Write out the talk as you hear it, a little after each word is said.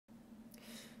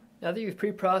Now that you've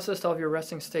pre-processed all of your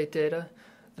resting state data,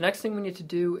 the next thing we need to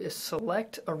do is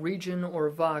select a region or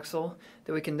a voxel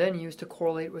that we can then use to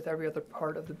correlate with every other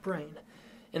part of the brain.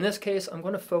 In this case, I'm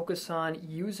going to focus on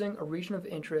using a region of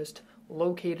interest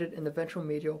located in the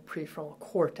ventromedial prefrontal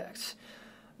cortex.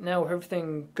 Now, if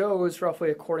everything goes roughly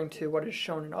according to what is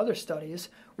shown in other studies,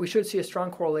 we should see a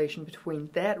strong correlation between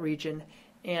that region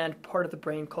and part of the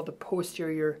brain called the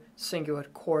posterior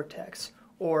cingulate cortex,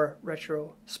 or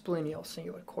retrosplenial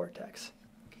cingulate cortex.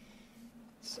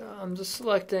 So I'm just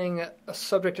selecting a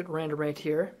subject at random right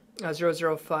here,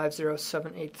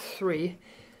 00507883,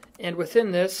 and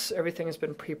within this, everything has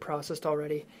been pre-processed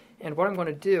already. And what I'm going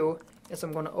to do is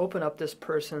I'm going to open up this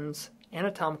person's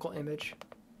anatomical image,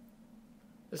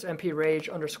 this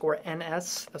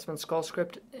MP-RAGE_NS that's been skull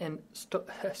stripped and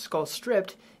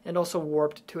also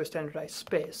warped to a standardized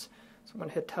space. So I'm going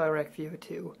to hit Telleract View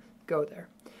to go there.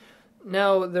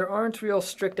 Now, there aren't real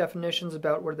strict definitions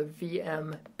about where the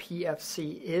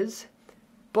vmPFC is,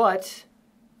 but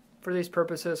for these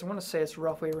purposes, I want to say it's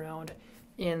roughly around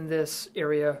in this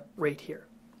area right here.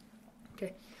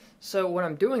 Okay, so when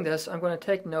I'm doing this, I'm going to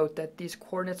take note that these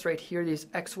coordinates right here, these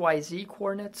XYZ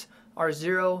coordinates, are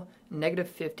 0,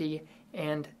 -50,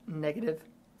 and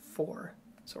 -4.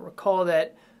 So recall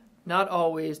that not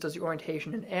always does the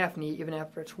orientation in AFNI, even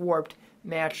after it's warped,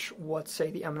 match what,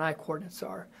 say, the M&I coordinates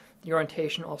are. The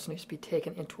orientation also needs to be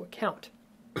taken into account.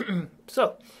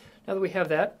 So, now that we have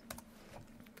that,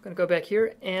 I'm going to go back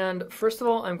here, and first of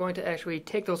all, I'm going to actually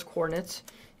take those coordinates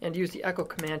and use the echo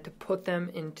command to put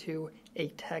them into a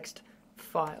text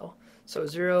file. So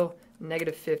 0,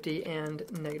 -50, and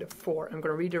 -4. I'm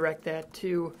going to redirect that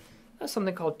to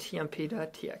something called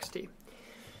tmp.txt.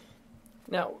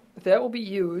 Now, that will be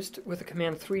used with the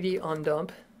command 3D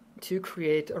undump to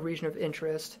create a region of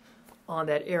interest on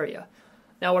that area.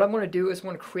 Now, what I'm going to do is I'm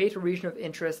going to create a region of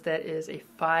interest that is a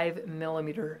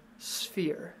 5mm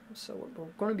sphere. So what we're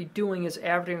going to be doing is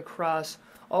averaging across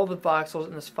all the voxels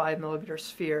in this 5mm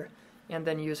sphere and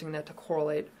then using that to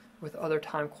correlate with other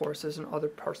time courses and other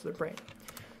parts of the brain.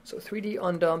 So 3D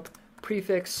undump,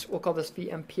 prefix, we'll call this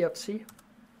vmPFC.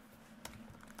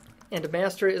 And a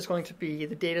master is going to be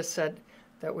the data set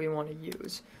that we want to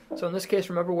use. So in this case,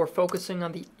 remember, we're focusing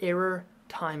on the error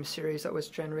time series that was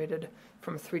generated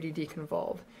from 3D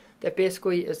deconvolve. That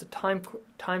basically is the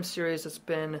time series that's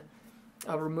been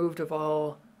removed of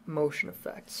all motion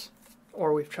effects,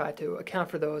 or we've tried to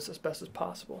account for those as best as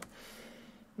possible.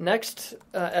 Next,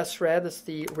 SRAD, that's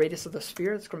the radius of the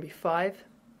sphere, that's going to be 5,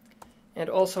 and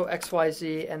also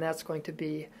XYZ, and that's going to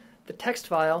be the text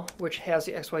file, which has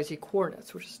the XYZ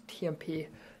coordinates, which is tmp.txt.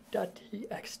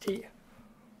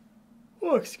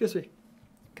 Oh, excuse me.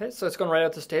 Okay, so it's going to write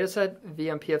out this data set,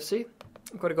 vmPFC.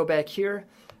 I'm going to go back here,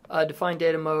 define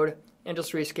data mode, and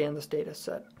just rescan this data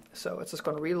set. So it's just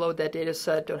going to reload that data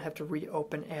set, don't have to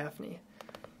reopen AFNI.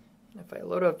 And if I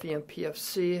load up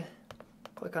vmPFC,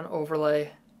 click on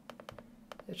overlay,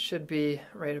 it should be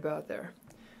right about there.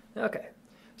 Okay,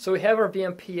 so we have our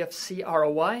vmPFC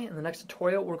ROI. In the next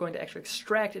tutorial, we're going to actually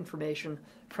extract information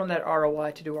from that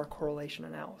ROI to do our correlation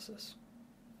analysis.